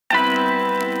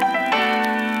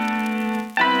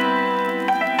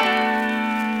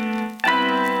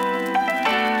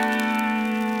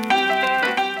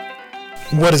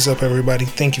What is up, everybody?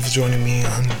 Thank you for joining me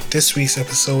on this week's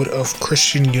episode of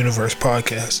Christian Universe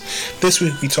Podcast. This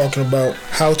week we're talking about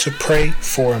how to pray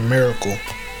for a miracle.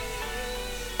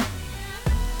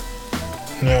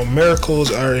 Now, miracles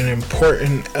are an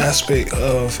important aspect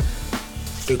of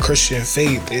the Christian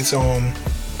faith. It's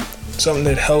something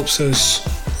that helps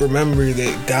us remember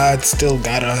that God still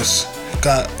got us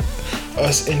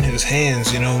in his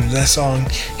hands. That song,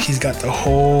 he's got the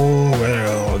whole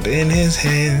world in his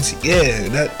hands.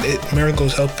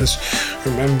 Miracles help us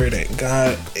remember that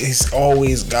God is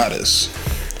always got us,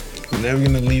 never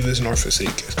gonna leave us nor forsake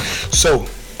us. So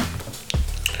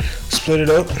split it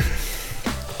up.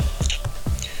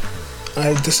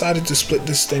 I decided to split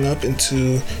this thing up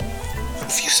into a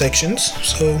few sections,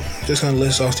 so just gonna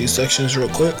list off these sections real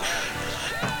quick.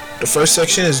 The first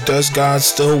section is, does God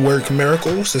still work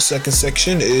miracles? The second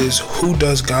section is, who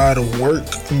does God work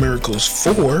miracles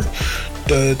for?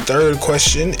 The third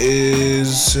question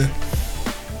is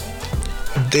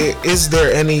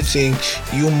there anything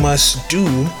you must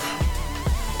do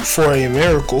for a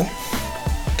miracle?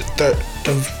 The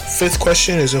fifth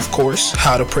question is, of course,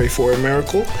 how to pray for a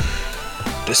miracle.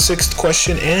 The sixth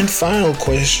question and final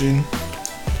question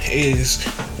is,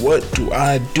 what do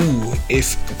I do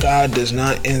if God does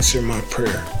not answer my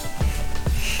prayer?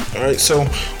 Alright, so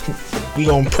we're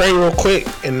going to pray real quick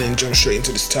and then jump straight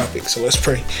into this topic. So let's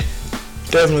pray.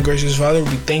 Dear Heavenly Gracious Father,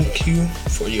 we thank you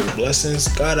for your blessings.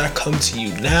 God, I come to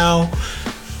you now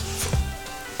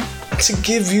to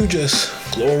give you just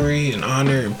glory and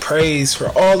honor and praise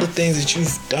for all the things that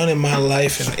you've done in my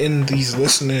life and in these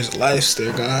listeners' lives,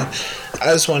 dear God. I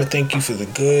just want to thank you for the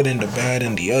good and the bad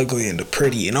and the ugly and the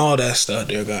pretty and all that stuff,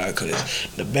 dear God, because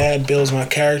the bad builds my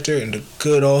character and the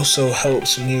good also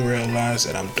helps me realize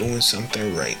that I'm doing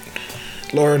something right.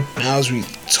 Lord, now as we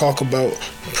talk about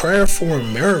prayer for a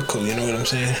miracle, you know what I'm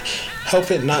saying? Help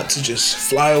it not to just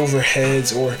fly over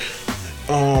heads or,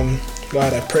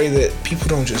 God, I pray that people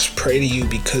don't just pray to you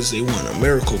because they want a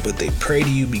miracle, but they pray to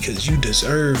you because you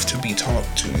deserve to be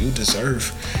talked to. You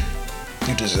deserve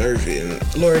it.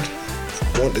 And Lord,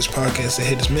 I want this podcast to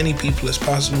hit as many people as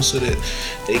possible so that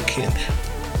they can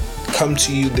come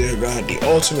to you, dear God. The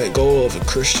ultimate goal of a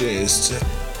Christian is to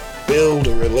build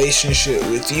a relationship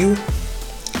with you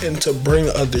and to bring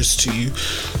others to you.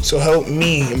 So help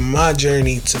me in my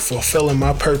journey to fulfilling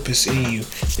my purpose in you.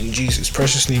 In Jesus'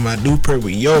 precious name, I do pray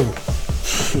with your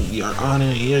honor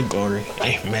and your glory.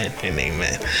 Amen and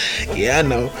amen. Yeah, I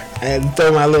know. I had to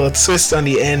throw my little twist on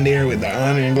the end there with the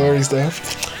honor and glory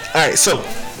stuff. Alright, so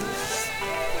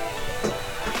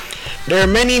there are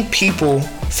many people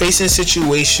facing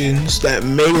situations that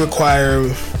may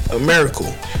require a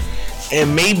miracle,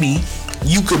 and maybe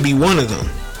you could be one of them.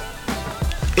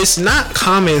 It's not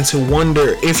common to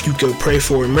wonder if you could pray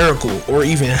for a miracle or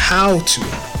even how to.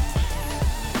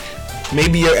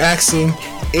 Maybe you're asking,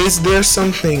 is there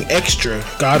something extra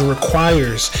God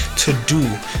requires to do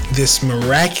the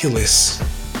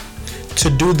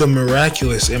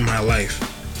miraculous in my life?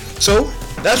 So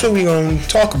that's what we're going to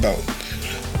talk about.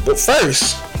 But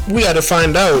first, we got to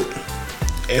find out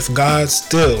if God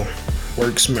still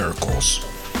works miracles.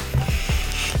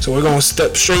 So we're going to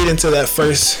step straight into that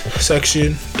first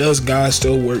section. Does God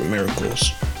still work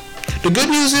miracles? The good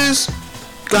news is,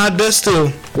 God does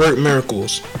still work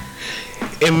miracles.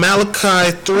 In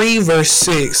Malachi 3 verse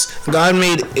 6, God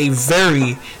made a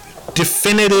very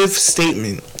definitive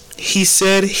statement. He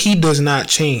said he does not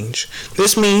change.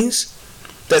 This means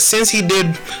that since he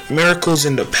did miracles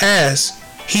in the past,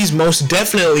 he's most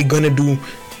definitely going to do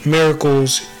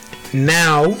miracles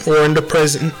now or in the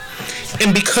present.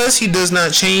 And because he does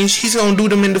not change, he's going to do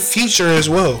them in the future as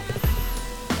well.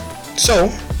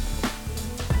 So,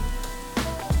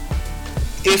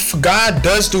 if God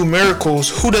does do miracles,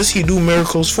 who does he do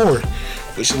miracles for?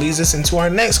 Which leads us into our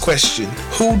next question.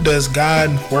 Who does God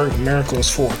work miracles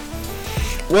for?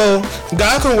 Well,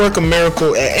 God can work a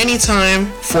miracle at any time,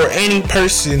 for any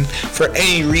person, for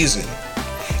any reason.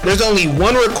 There's only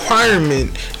one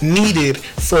requirement needed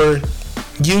for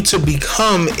you to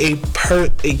become a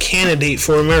candidate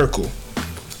for a miracle.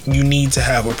 You need to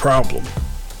have a problem.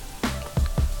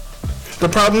 The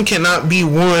problem cannot be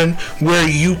one where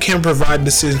you can provide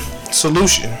the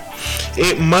solution.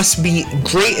 It must be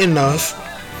great enough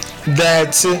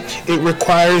that it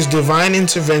requires divine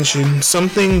intervention,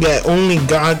 something that only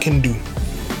God can do.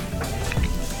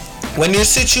 When your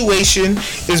situation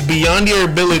is beyond your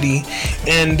ability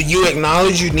and you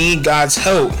acknowledge you need God's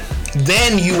help,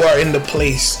 then you are in the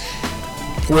place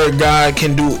where God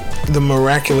can do the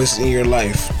miraculous in your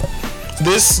life.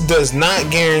 This does not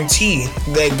guarantee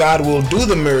that God will do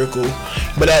the miracle,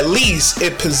 but at least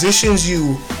it positions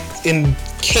you in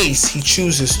case he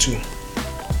chooses to.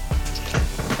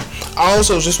 I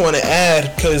also just want to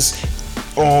add, because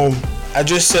I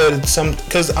just said some,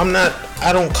 because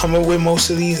I don't come up with most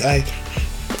of these. I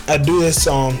do this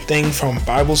thing from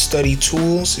Bible Study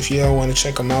Tools, if y'all want to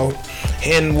check them out.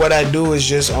 And what I do is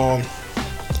just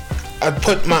I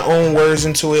put my own words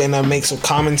into it, and I make some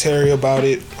commentary about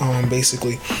it,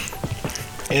 basically.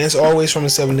 And it's always from a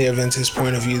Seventh-day Adventist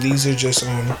point of view. These are just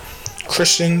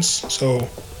Christians. So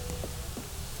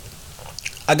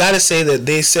I gotta say that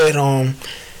they said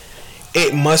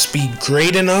it must be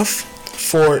great enough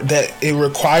for that it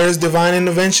requires divine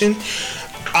intervention.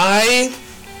 I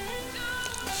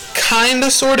kind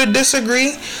of sort of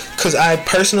disagree, because I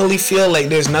personally feel like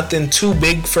there's nothing too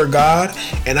big for God,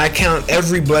 and I count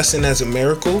every blessing as a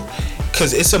miracle,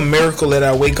 because it's a miracle that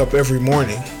I wake up every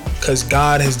morning, because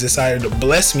God has decided to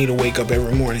bless me to wake up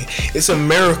every morning. It's a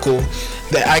miracle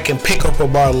that I can pick up a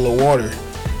bottle of water.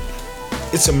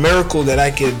 It's a miracle that I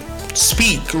could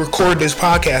record this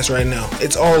podcast right now.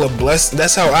 It's all a blessing.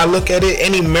 That's how I look at it.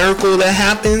 Any miracle that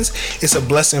happens, it's a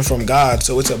blessing from God.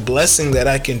 So it's a blessing that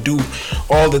I can do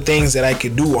all the things that I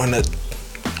could do on a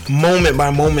moment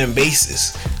by moment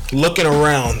basis. Looking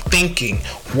around, thinking,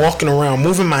 walking around,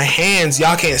 moving my hands.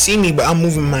 Y'all can't see me, but I'm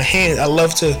moving my hands. I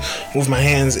love to move my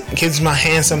hands. It gives my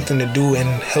hands something to do and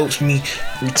helps me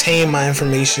retain my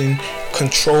information,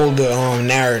 control the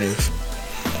narrative.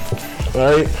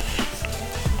 Alright?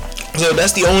 So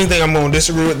that's the only thing I'm going to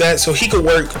disagree with that. So he could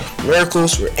work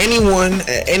miracles for anyone,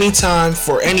 at any time,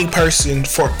 for any person,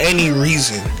 for any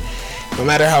reason. No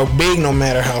matter how big, no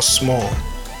matter how small.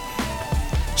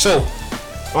 So,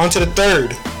 on to the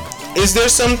third. Is there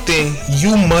something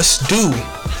you must do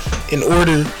in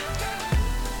order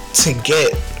to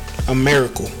get a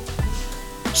miracle?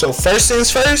 So first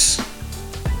things first,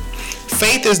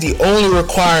 faith is the only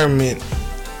requirement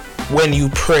when you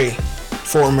pray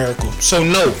for a miracle. So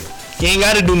no, you ain't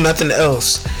got to do nothing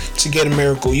else to get a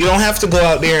miracle. You don't have to go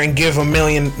out there and give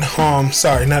hundreds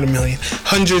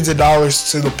of dollars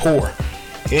to the poor.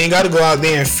 You ain't got to go out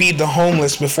there and feed the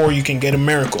homeless before you can get a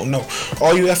miracle. No,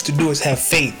 all you have to do is have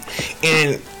faith.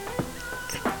 And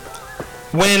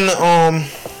when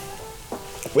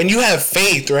you have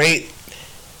faith, right?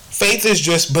 Faith is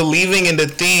just believing in the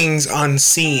things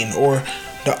unseen or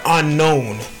the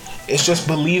unknown. It's just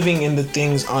believing in the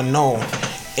things unknown.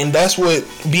 And that's what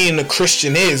being a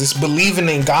Christian is. It's believing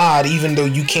in God even though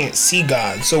you can't see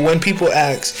God. So when people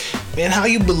ask, man, how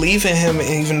you believe in him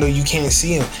even though you can't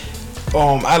see him?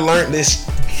 I learned this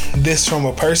from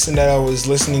a person that I was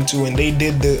listening to, and they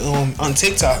did the on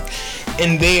TikTok,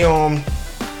 and they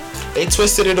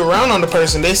twisted it around on the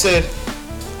person. They said,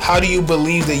 how do you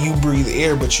believe that you breathe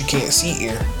air but you can't see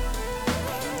air?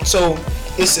 So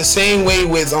it's the same way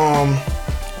with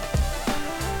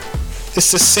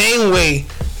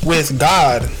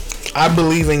God. I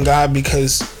believe in God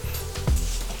because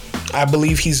I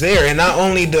believe he's there. And not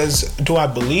only do I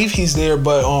believe he's there,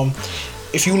 but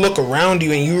if you look around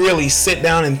you and you really sit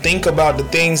down and think about the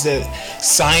things that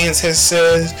science has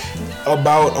said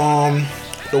about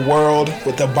the world,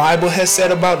 what the Bible has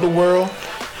said about the world,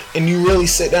 and you really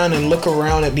sit down and look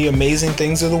around at the amazing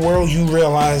things of the world, you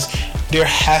realize there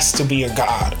has to be a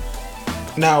God.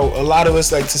 Now, a lot of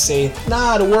us like to say,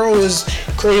 nah, the world was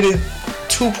created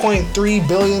 2.3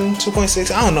 billion,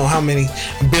 2.6, I don't know how many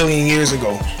billion years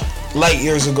ago, light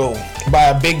years ago, by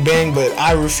a big bang, but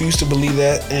I refuse to believe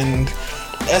that, and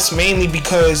that's mainly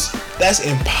because that's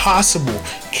impossible.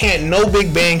 Can't no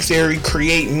Big Bang Theory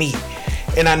create me.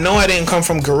 And I know I didn't come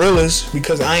from gorillas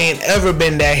because I ain't ever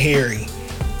been that hairy.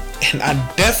 And I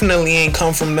definitely ain't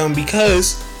come from them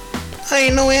because I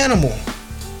ain't no animal.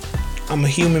 I'm a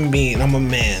human being. I'm a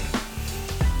man.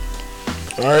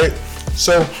 Alright?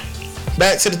 So,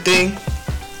 back to the thing.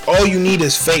 All you need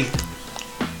is faith.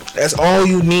 That's all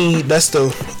you need. That's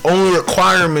the only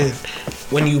requirement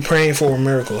when you praying for a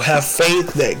miracle. Have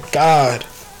faith that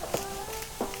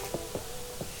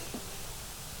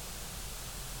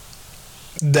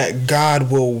God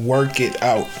will work it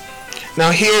out.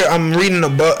 Now here I'm reading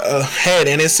ahead,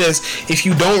 and it says if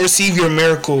you don't receive your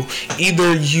miracle,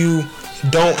 either you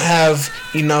don't have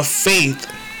enough faith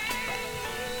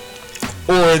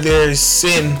or there's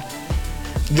some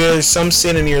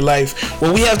sin in your life.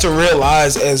 What we have to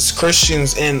realize as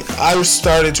Christians, and I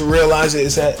started to realize it,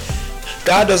 is that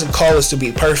God doesn't call us to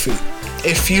be perfect.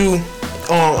 If you,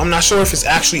 I'm not sure if it's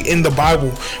actually in the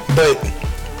Bible, but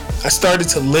I started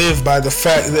to live by the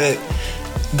fact that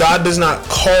God does not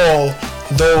call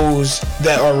those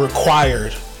that are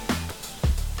required.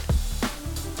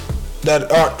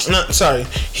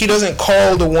 He doesn't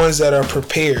call the ones that are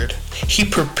prepared. He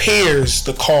prepares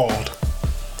the called.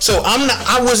 So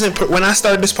I wasn't, when I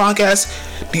started this podcast,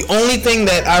 the only thing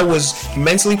that I was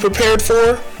mentally prepared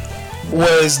for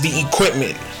was the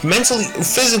equipment.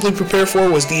 Physically prepared for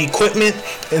was the equipment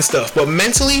and stuff. But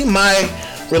mentally, my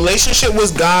relationship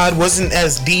with God wasn't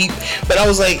as deep. But I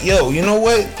was like, yo, you know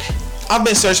what? I've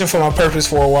been searching for my purpose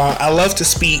for a while. I love to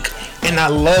speak, and I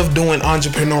love doing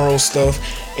entrepreneurial stuff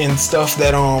and stuff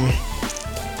that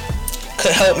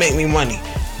could help make me money.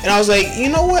 And I was like, you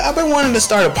know what? I've been wanting to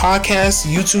start a podcast,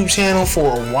 YouTube channel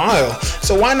for a while.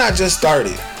 So why not just start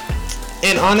it?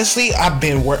 And honestly,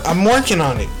 I'm working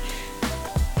on it.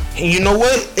 And you know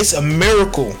what? It's a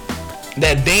miracle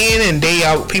that day in and day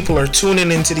out, people are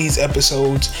tuning into these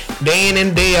episodes. Day in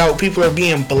and day out, people are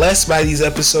being blessed by these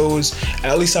episodes.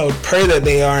 At least I would pray that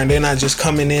they are, and they're not just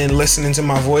coming in, listening to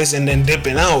my voice, and then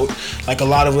dipping out like a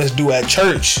lot of us do at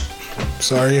church.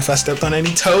 Sorry if I stepped on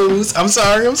any toes. I'm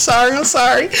sorry.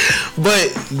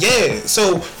 But yeah,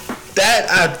 so that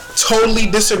I totally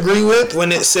disagree with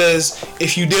when it says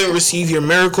if you didn't receive your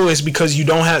miracle, it's because you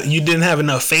didn't have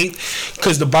enough faith.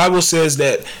 Because the Bible says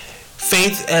that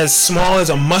faith as small as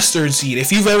a mustard seed.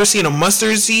 If you've ever seen a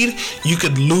mustard seed, you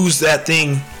could lose that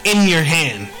thing in your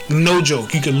hand. No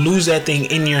joke. You could lose that thing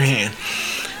in your hand.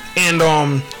 And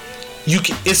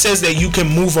it says that you can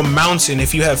move a mountain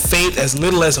if you have faith as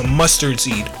little as a mustard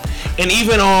seed. And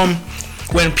even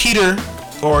when Peter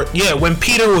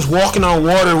was walking on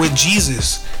water with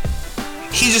Jesus,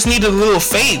 he just needed a little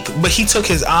faith, but he took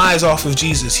his eyes off of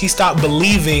Jesus. He stopped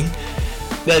believing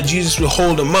that Jesus would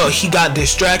hold him up. He got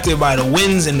distracted by the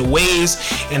winds and the waves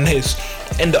and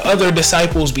the other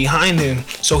disciples behind him,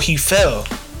 so he fell.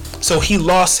 So he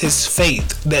lost his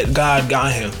faith that God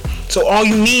got him. So all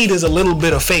you need is a little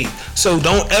bit of faith. So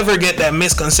don't ever get that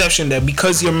misconception that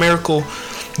because your miracle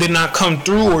did not come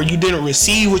through or you didn't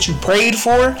receive what you prayed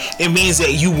for, it means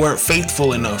that you weren't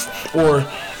faithful enough.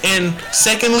 And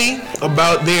secondly,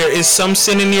 about there is some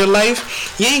sin in your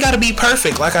life, you ain't got to be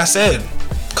perfect, like I said.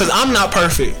 Because I'm not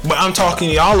perfect, but I'm talking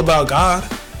to y'all about God.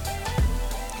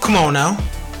 Come on now.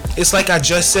 It's like I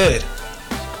just said.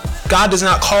 God does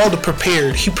not call the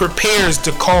prepared. He prepares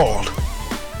the called.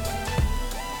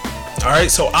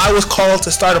 Alright, so I was called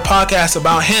to start a podcast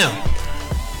about him.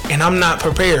 And I'm not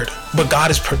prepared. But God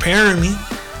is preparing me.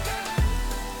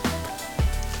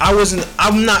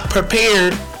 I'm not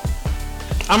prepared.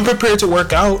 I'm prepared to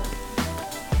work out.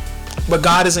 But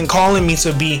God isn't calling me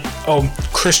to be a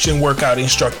Christian workout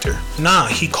instructor. Nah,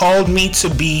 he called me to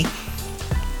be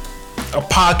a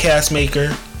podcast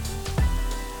maker,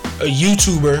 a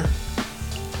YouTuber,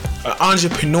 an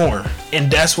entrepreneur. And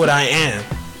that's what I am.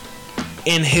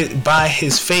 By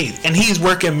his faith. And he's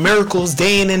working miracles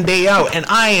day in and day out. And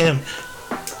I am.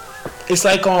 It's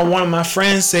like one of my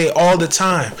friends say all the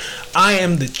time, I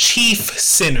am the chief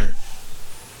sinner.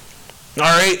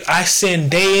 Alright? I sin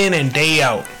day in and day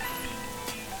out.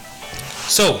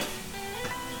 So,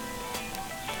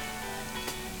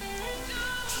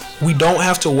 we don't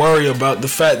have to worry about the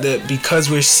fact that because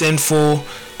we're sinful,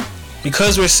 we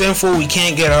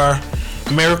can't get our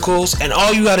miracles. And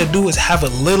all you got to do is have a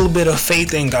little bit of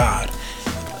faith in God.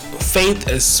 Faith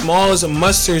as small as a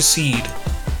mustard seed.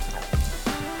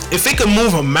 If it can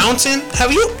move a mountain,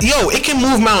 it can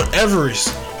move Mount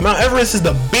Everest. Mount Everest is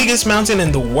the biggest mountain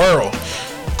in the world.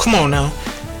 Come on now.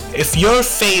 If your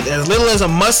faith as little as a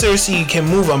mustard seed can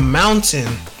move a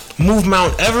mountain, move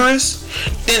Mount Everest,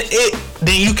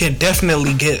 then you can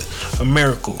definitely get a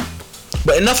miracle.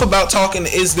 But enough about talking.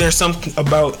 If there's something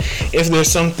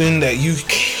that you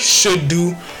should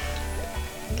do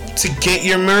to get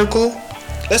your miracle,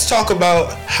 let's talk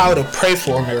about how to pray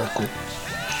for a miracle.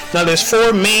 Now there's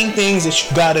 4 main things that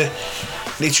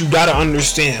you gotta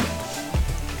understand.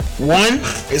 One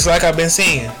is, like I've been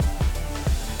saying,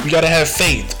 you gotta have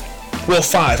faith. Well,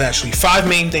 5 actually. 5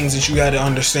 main things that you gotta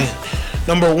understand.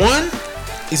 Number 1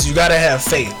 is you gotta have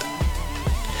faith.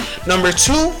 Number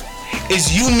 2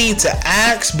 is you need to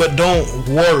ask, but don't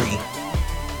worry.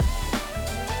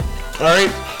 Alright?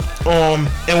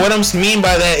 And what I mean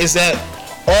by that is that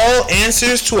all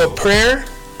answers to a prayer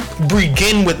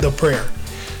begin with the prayer.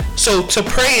 So to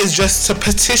pray is just to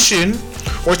petition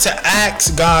or to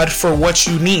ask God for what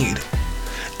you need.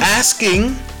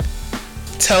 Asking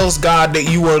tells God that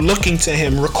you are looking to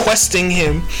him, requesting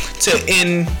him to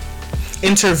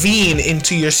intervene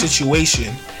into your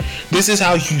situation. This is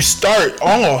how you start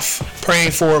off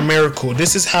praying for a miracle.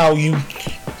 This is how you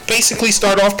basically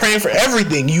start off praying for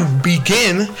everything. You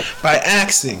begin by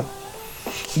asking.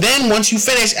 Then once you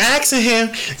finish asking him,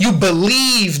 you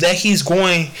believe that he's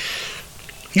going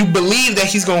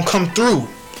to come through.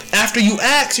 After you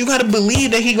ask, you got to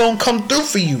believe that he's going to come through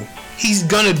for you. He's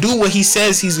going to do what he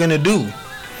says he's going to do.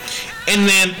 And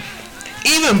then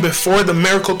even before the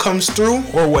miracle comes through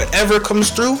or whatever comes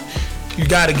through, you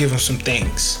got to give him some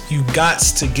thanks. You got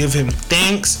to give him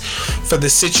thanks for the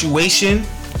situation.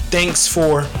 Thanks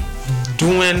for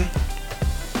doing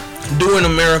a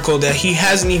miracle that he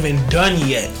hasn't even done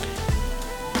yet.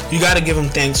 You got to give him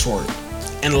thanks for it.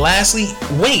 And lastly,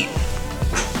 wait.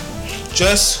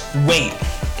 Just wait.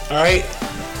 Alright?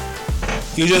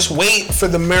 You just wait for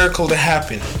the miracle to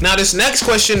happen. Now this next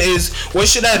question is, what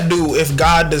should I do if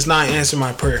God does not answer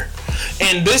my prayer?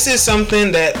 And this is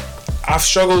something that I've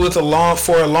struggled with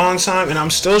for a long time, and I'm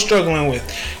still struggling with.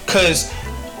 Because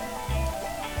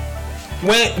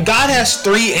when God has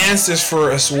 3 answers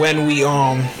for us when we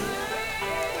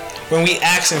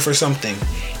ask him for something: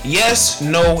 yes,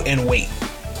 no, and wait.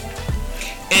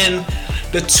 And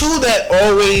the 2 that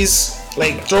always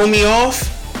throw me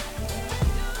off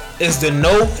is the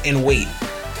no and wait.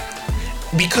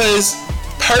 Because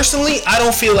personally, I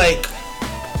don't feel like,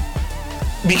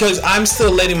 because I'm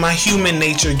still letting my human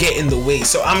nature get in the way.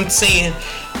 So I'm saying,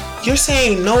 you're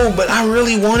saying no, but I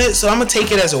really want it, so I'm gonna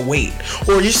take it as a wait.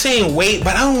 Or you're saying wait,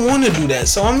 but I don't want to do that,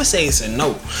 so I'm gonna say it's a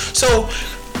no. So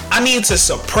I need to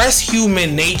suppress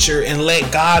human nature and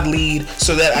let God lead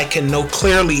so that I can know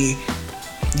clearly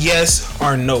yes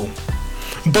or no.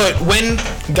 But when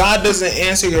God doesn't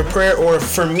answer your prayer, or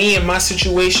for me in my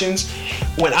situations,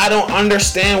 when I don't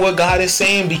understand what God is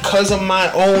saying because of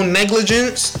my own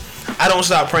negligence, I don't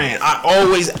stop praying. I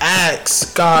always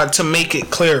ask God to make it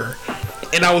clearer.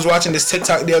 And I was watching this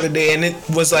TikTok the other day, and it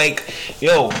was like,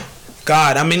 yo,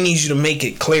 God, I'm gonna need you to make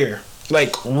it clear.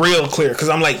 Real clear, because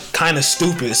I'm kind of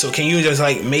stupid. So can you just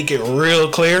make it real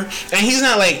clear? And he's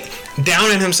not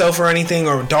downing himself or anything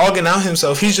or dogging out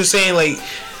himself. He's just saying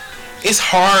it's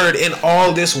hard in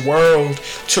all this world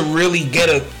to really get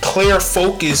a clear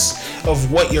focus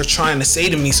of what you're trying to say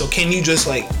to me. So can you just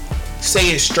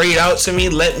say it straight out to me?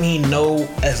 Let me know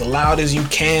as loud as you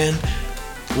can.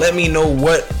 Let me know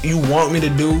what you want me to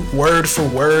do, word for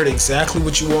word, exactly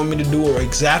what you want me to do, or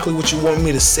exactly what you want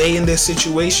me to say in this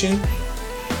situation.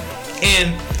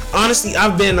 And honestly,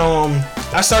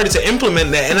 I started to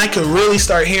implement that, and I can really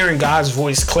start hearing God's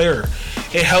voice clearer.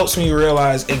 It helps me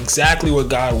realize exactly what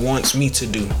God wants me to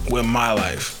do with my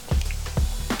life.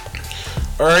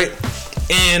 Alright,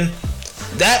 and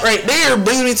that right there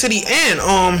brings me to the end.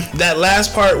 That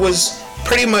last part was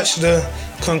pretty much the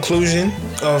conclusion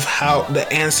of how the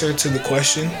answer to the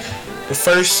question. The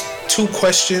first 2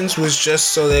 questions was just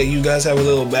so that you guys have a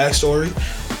little backstory.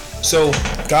 So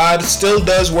God still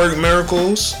does work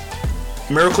miracles.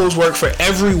 Miracles work for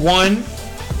everyone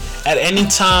at any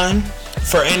time,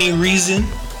 for any reason,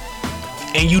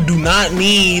 and you do not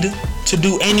need to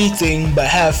do anything but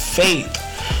have faith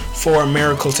for a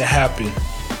miracle to happen.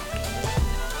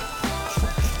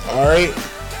 Alright,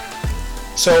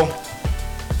 so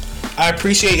I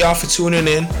appreciate y'all for tuning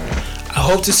in. I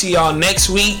hope to see y'all next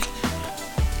week,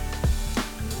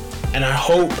 and I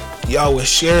hope y'all will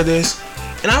share this.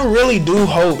 And I really do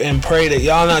hope and pray that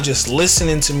y'all not just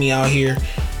listening to me out here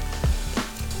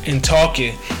and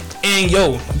talking. And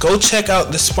yo, go check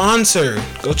out the sponsor.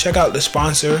 Go check out the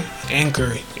sponsor,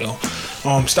 Anchor.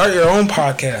 Start your own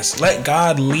podcast. Let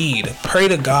God lead. Pray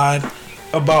to God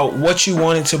about what you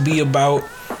want it to be about.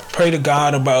 Pray to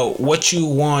God about what you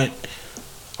want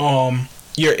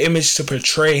your image to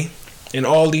portray, and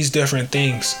all these different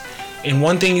things. And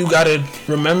one thing you gotta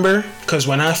remember, because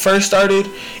when I first started,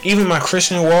 even my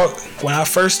Christian walk, when I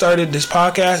first started this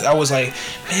podcast, I was like,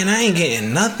 man, I ain't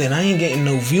getting nothing. I ain't getting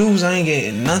no views. I ain't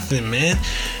getting nothing, man.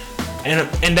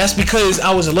 And that's because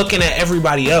I was looking at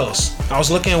everybody else. I was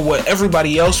looking at what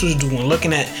everybody else was doing,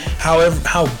 looking at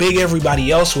how big everybody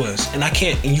else was. And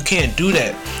you can't do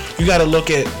that. You gotta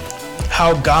look at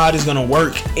how God is gonna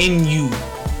work in you.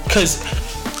 Because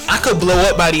I could blow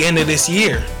up by the end of this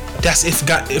year. That's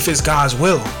if it's God's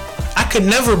will. I could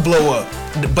never blow up,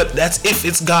 but that's if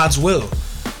it's God's will.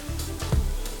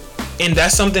 And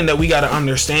that's something that we got to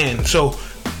understand. So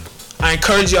I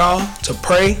encourage y'all to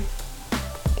pray.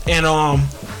 And I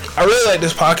really like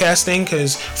this podcast thing,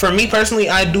 because for me personally,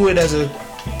 I do it as a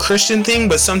Christian thing,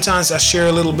 but sometimes I share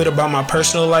a little bit about my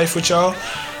personal life with y'all.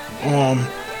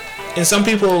 And some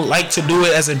people like to do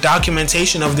it as a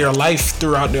documentation of their life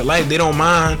throughout their life. They don't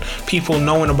mind people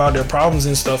knowing about their problems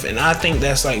and stuff. And I think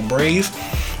that's brave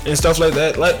and stuff like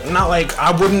that. Not like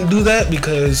I wouldn't do that,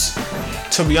 because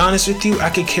to be honest with you, I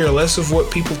could care less of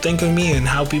what people think of me and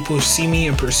how people see me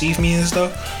and perceive me and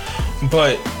stuff.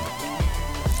 But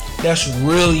that's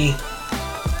really,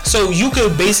 so you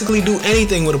could basically do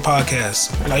anything with a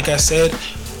podcast. Like I said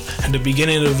at the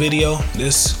beginning of the video,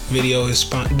 this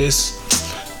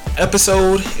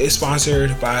episode is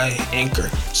sponsored by Anchor.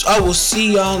 So I will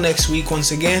see y'all next week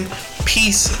once again.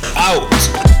 Peace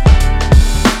out.